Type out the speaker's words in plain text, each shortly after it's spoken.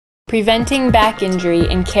Preventing back injury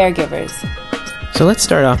in caregivers. So let's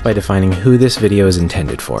start off by defining who this video is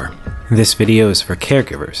intended for. This video is for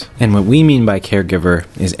caregivers, and what we mean by caregiver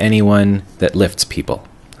is anyone that lifts people.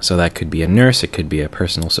 So that could be a nurse, it could be a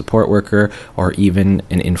personal support worker, or even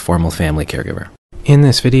an informal family caregiver. In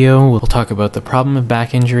this video, we'll talk about the problem of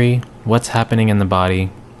back injury, what's happening in the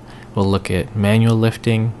body. We'll look at manual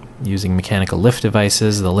lifting, using mechanical lift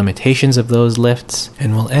devices, the limitations of those lifts,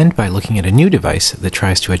 and we'll end by looking at a new device that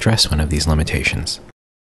tries to address one of these limitations.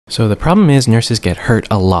 So the problem is nurses get hurt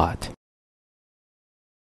a lot.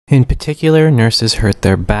 In particular, nurses hurt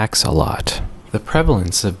their backs a lot. The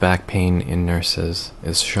prevalence of back pain in nurses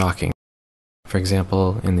is shocking. For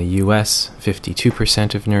example, in the US,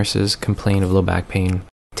 52% of nurses complain of low back pain.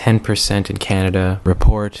 10% in Canada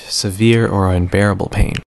report severe or unbearable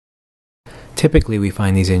pain. Typically, we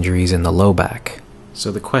find these injuries in the low back.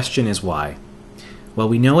 So the question is why? Well,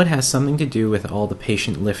 we know it has something to do with all the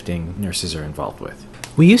patient lifting nurses are involved with.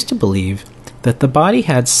 We used to believe that the body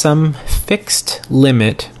had some fixed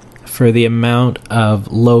limit for the amount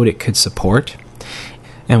of load it could support,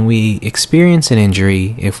 and we experience an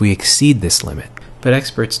injury if we exceed this limit. But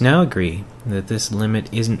experts now agree that this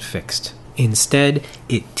limit isn't fixed. Instead,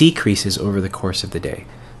 it decreases over the course of the day.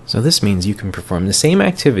 So this means you can perform the same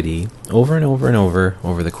activity over and over and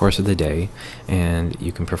over the course of the day, and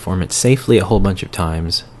you can perform it safely a whole bunch of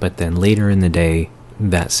times, but then later in the day,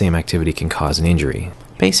 that same activity can cause an injury.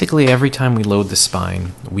 Basically, every time we load the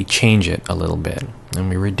spine, we change it a little bit, and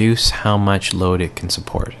we reduce how much load it can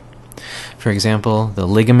support. For example, the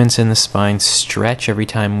ligaments in the spine stretch every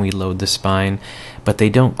time we load the spine, but they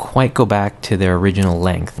don't quite go back to their original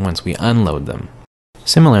length once we unload them.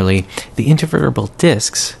 Similarly, the intervertebral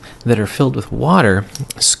discs that are filled with water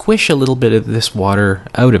squish a little bit of this water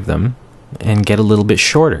out of them and get a little bit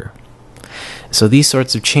shorter. So these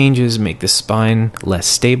sorts of changes make the spine less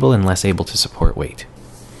stable and less able to support weight.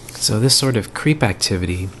 So this sort of creep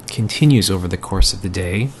activity continues over the course of the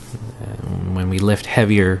day. When we lift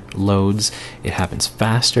heavier loads, it happens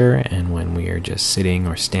faster, and when we are just sitting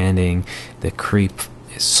or standing, the creep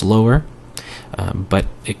is slower. But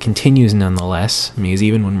it continues nonetheless, because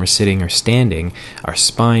even when we're sitting or standing, our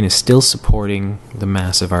spine is still supporting the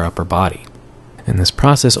mass of our upper body. And this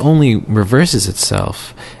process only reverses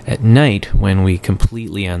itself at night when we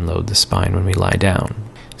completely unload the spine when we lie down.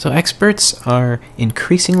 So experts are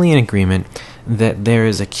increasingly in agreement that there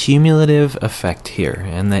is a cumulative effect here,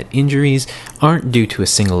 and that injuries aren't due to a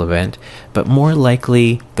single event, but more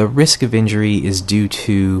likely the risk of injury is due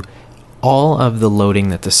to all of the loading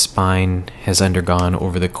that the spine has undergone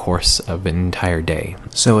over the course of an entire day.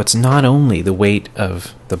 So it's not only the weight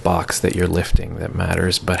of the box that you're lifting that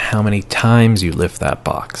matters, but how many times you lift that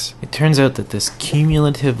box. It turns out that this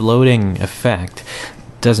cumulative loading effect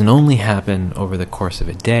doesn't only happen over the course of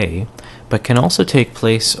a day, but can also take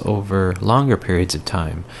place over longer periods of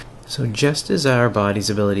time. So just as our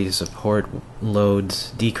body's ability to support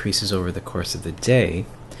loads decreases over the course of the day,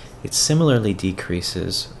 it similarly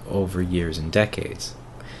decreases over years and decades.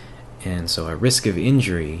 And so our risk of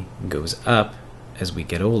injury goes up as we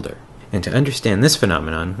get older. And to understand this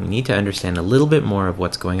phenomenon, we need to understand a little bit more of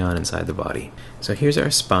what's going on inside the body. So here's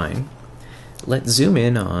our spine. Let's zoom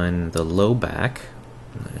in on the low back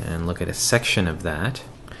and look at a section of that.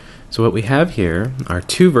 So what we have here are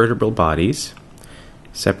two vertebral bodies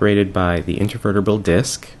separated by the intervertebral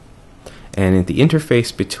disc. And at the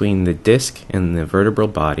interface between the disc and the vertebral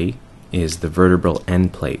body is the vertebral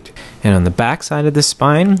end plate. And on the back side of the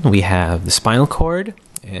spine, we have the spinal cord,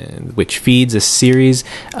 which feeds a series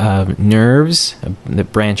of nerves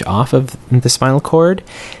that branch off of the spinal cord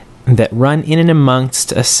that run in and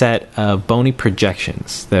amongst a set of bony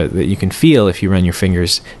projections that you can feel if you run your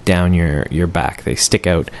fingers down your back. They stick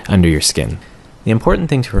out under your skin. The important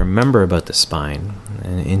thing to remember about the spine,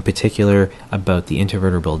 and in particular about the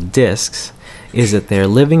intervertebral discs, is that they're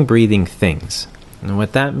living, breathing things. And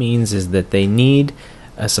what that means is that they need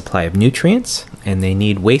a supply of nutrients, and they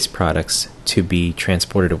need waste products to be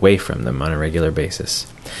transported away from them on a regular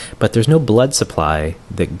basis. But there's no blood supply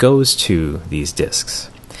that goes to these discs.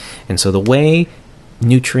 And so the way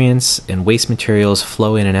nutrients and waste materials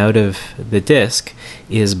flow in and out of the disc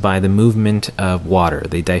is by the movement of water.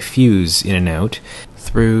 They diffuse in and out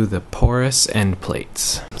through the porous end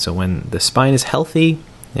plates. So when the spine is healthy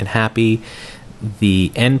and happy,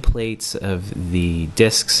 the end plates of the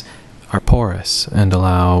discs are porous and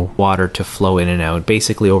allow water to flow in and out.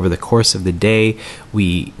 Basically, over the course of the day,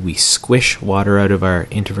 we squish water out of our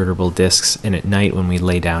intervertebral discs, and at night when we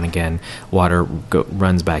lay down again, water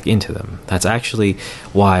runs back into them. That's actually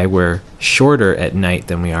why we're shorter at night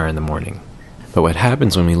than we are in the morning. But what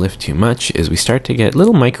happens when we lift too much is we start to get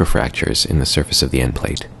little microfractures in the surface of the end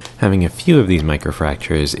plate. Having a few of these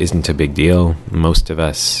microfractures isn't a big deal. Most of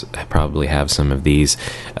us probably have some of these.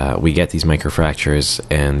 We get these microfractures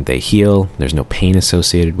and they heal. There's no pain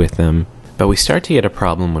associated with them. But we start to get a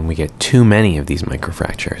problem when we get too many of these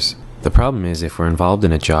microfractures. The problem is if we're involved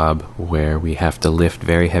in a job where we have to lift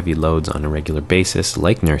very heavy loads on a regular basis,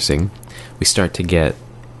 like nursing, we start to get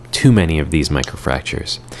too many of these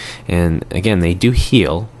microfractures. And again, they do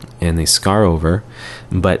heal and they scar over,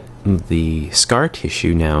 but the scar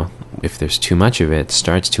tissue now, if there's too much of it,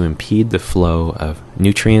 starts to impede the flow of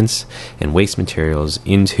nutrients and waste materials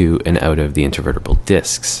into and out of the intervertebral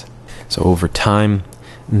discs. So over time,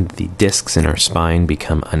 the discs in our spine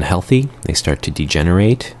become unhealthy. They start to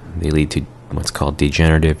degenerate. They lead to what's called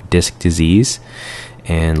degenerative disc disease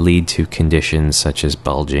and lead to conditions such as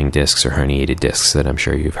bulging discs or herniated discs that I'm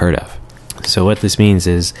sure you've heard of. So what this means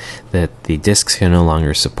is that the discs can no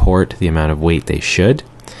longer support the amount of weight they should,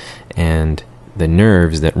 and the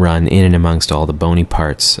nerves that run in and amongst all the bony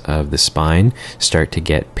parts of the spine start to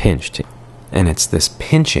get pinched. And it's this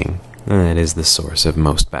pinching that is the source of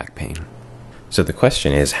most back pain. So the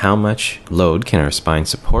question is, how much load can our spine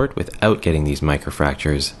support without getting these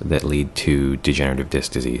microfractures that lead to degenerative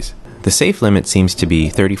disc disease? The safe limit seems to be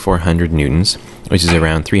 3,400 newtons, which is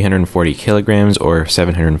around 340 kilograms or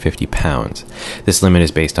 750 pounds. This limit is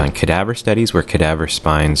based on cadaver studies where cadaver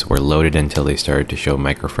spines were loaded until they started to show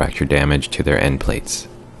microfracture damage to their end plates.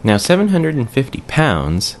 Now, 750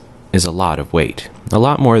 pounds is a lot of weight, a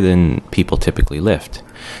lot more than people typically lift.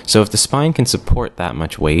 So if the spine can support that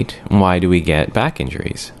much weight, why do we get back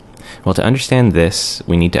injuries? Well, to understand this,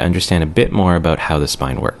 we need to understand a bit more about how the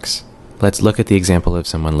spine works. Let's look at the example of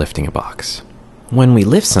someone lifting a box. When we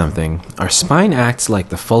lift something, our spine acts like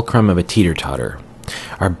the fulcrum of a teeter-totter.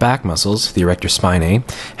 Our back muscles, the erector spinae,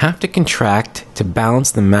 have to contract to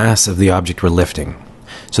balance the mass of the object we're lifting.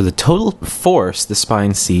 So the total force the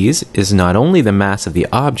spine sees is not only the mass of the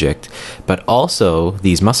object, but also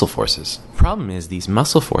these muscle forces. The problem is these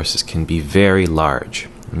muscle forces can be very large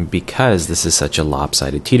because this is such a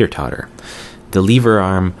lopsided teeter-totter. The lever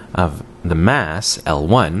arm of the mass,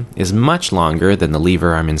 L1, is much longer than the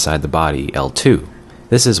lever arm inside the body, L2.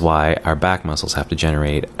 This is why our back muscles have to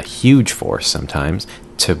generate a huge force sometimes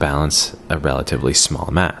to balance a relatively small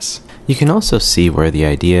mass. You can also see where the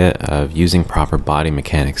idea of using proper body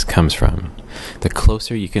mechanics comes from. The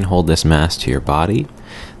closer you can hold this mass to your body,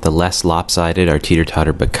 the less lopsided our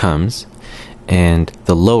teeter-totter becomes, and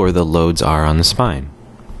the lower the loads are on the spine.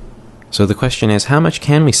 So the question is, how much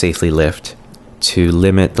can we safely lift to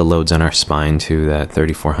limit the loads on our spine to that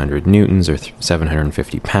 3,400 newtons or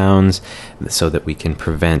 750 pounds so that we can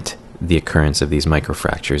prevent the occurrence of these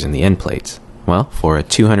microfractures in the end plates? Well, for a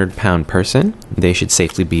 200-pound person, they should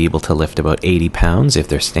safely be able to lift about 80 pounds if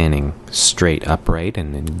they're standing straight upright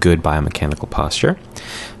and in good biomechanical posture.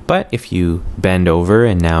 But if you bend over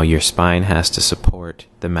and now your spine has to support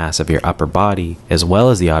the mass of your upper body as well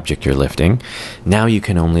as the object you're lifting, now you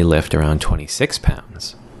can only lift around 26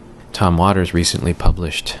 pounds. Tom Waters recently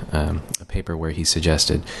published a paper where he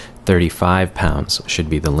suggested 35 pounds should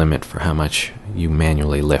be the limit for how much you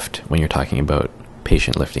manually lift when you're talking about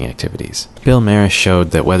patient lifting activities. Bill Maris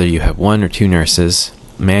showed that whether you have one or two nurses,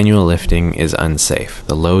 manual lifting is unsafe.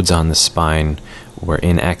 The loads on the spine were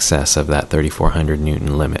in excess of that 3,400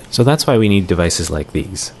 Newton limit. So that's why we need devices like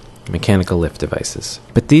these, mechanical lift devices.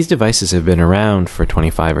 But these devices have been around for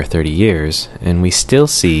 25 or 30 years, and we still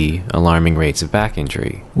see alarming rates of back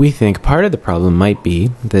injury. We think part of the problem might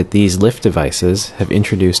be that these lift devices have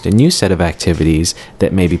introduced a new set of activities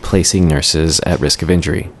that may be placing nurses at risk of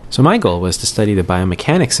injury. So my goal was to study the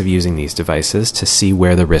biomechanics of using these devices to see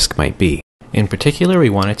where the risk might be. In particular, we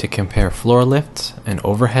wanted to compare floor lifts and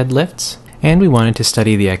overhead lifts, and we wanted to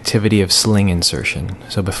study the activity of sling insertion.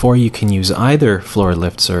 So before you can use either floor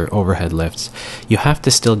lifts or overhead lifts, you have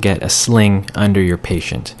to still get a sling under your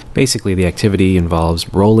patient. Basically, the activity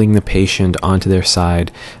involves rolling the patient onto their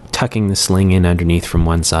side, tucking the sling in underneath from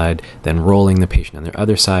one side, then rolling the patient on their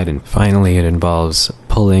other side, and finally it involves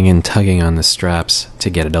pulling and tugging on the straps to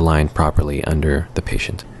get it aligned properly under the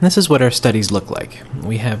patient. And this is what our studies look like.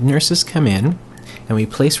 We have nurses come in, and we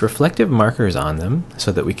place reflective markers on them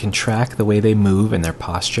so that we can track the way they move and their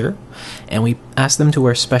posture, and we ask them to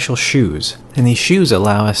wear special shoes. And these shoes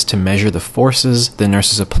allow us to measure the forces the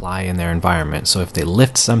nurses apply in their environment. So if they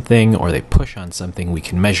lift something or they push on something, we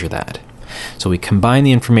can measure that. So we combine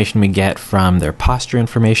the information we get from their posture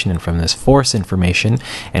information and from this force information,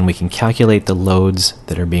 and we can calculate the loads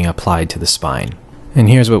that are being applied to the spine. And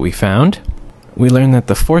here's what we found. we learned that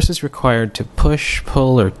the forces required to push,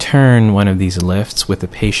 pull, or turn one of these lifts with the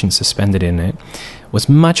patient suspended in it was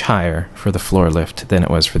much higher for the floor lift than it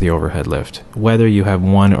was for the overhead lift, whether you have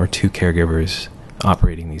 1 or 2 caregivers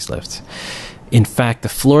operating these lifts. In fact, the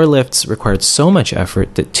floor lifts required so much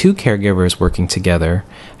effort that 2 caregivers working together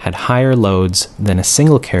had higher loads than a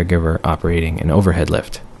single caregiver operating an overhead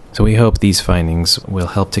lift. So we hope these findings will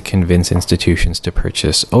help to convince institutions to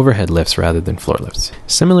purchase overhead lifts rather than floor lifts.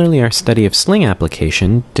 Similarly, our study of Sling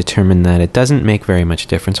Application determined that it doesn't make very much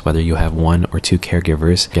difference whether you have 1 or 2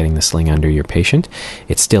 caregivers getting the sling under your patient.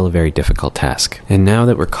 It's still a very difficult task. And now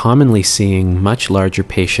that we're commonly seeing much larger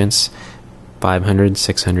patients, 500,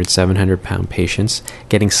 600, 700 pound patients,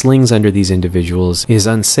 getting slings under these individuals is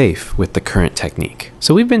unsafe with the current technique.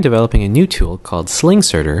 So we've been developing a new tool called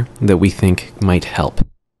Insertion that we think might help.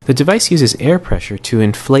 The device uses air pressure to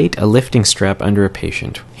inflate a lifting strap under a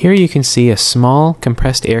patient. Here you can see a small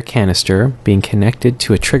compressed air canister being connected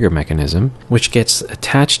to a trigger mechanism, which gets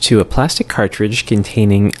attached to a plastic cartridge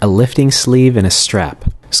containing a lifting sleeve and a strap.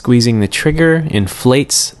 Squeezing the trigger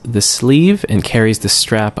inflates the sleeve and carries the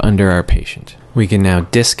strap under our patient. We can now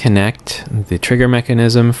disconnect the trigger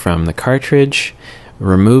mechanism from the cartridge,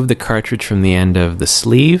 remove the cartridge from the end of the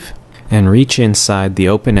sleeve, and reach inside the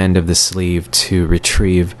open end of the sleeve to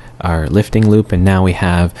retrieve our lifting loop, and now we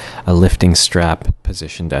have a lifting strap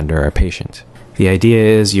positioned under our patient. The idea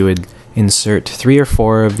is you would insert 3 or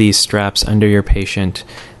 4 of these straps under your patient,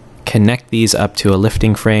 connect these up to a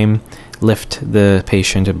lifting frame, lift the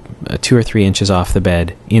patient 2 or 3 inches off the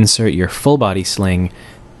bed, insert your full body sling,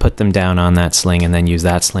 put them down on that sling, and then use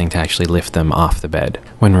that sling to actually lift them off the bed.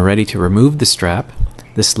 When we're ready to remove the strap,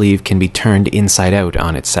 the sleeve can be turned inside out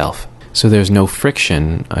on itself. So there's no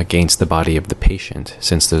friction against the body of the patient,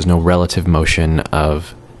 since there's no relative motion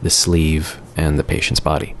of the sleeve and the patient's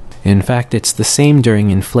body. In fact, it's the same during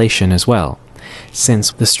inflation as well.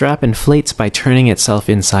 Since the strap inflates by turning itself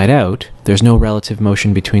inside out, there's no relative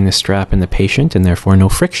motion between the strap and the patient, and therefore no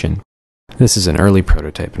friction. This is an early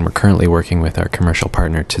prototype, and we're currently working with our commercial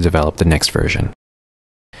partner to develop the next version.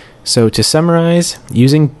 So to summarize,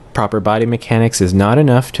 using proper body mechanics is not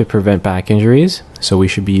enough to prevent back injuries, so we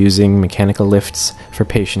should be using mechanical lifts for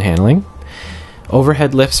patient handling.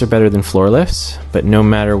 Overhead lifts are better than floor lifts, but no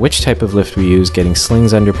matter which type of lift we use, getting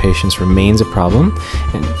slings under patients remains a problem,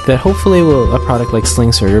 and that hopefully a product like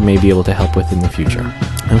Insertion may be able to help with in the future.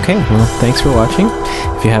 Okay, well, thanks for watching.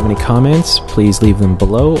 If you have any comments, please leave them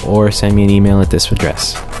below or send me an email at this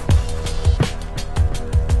address.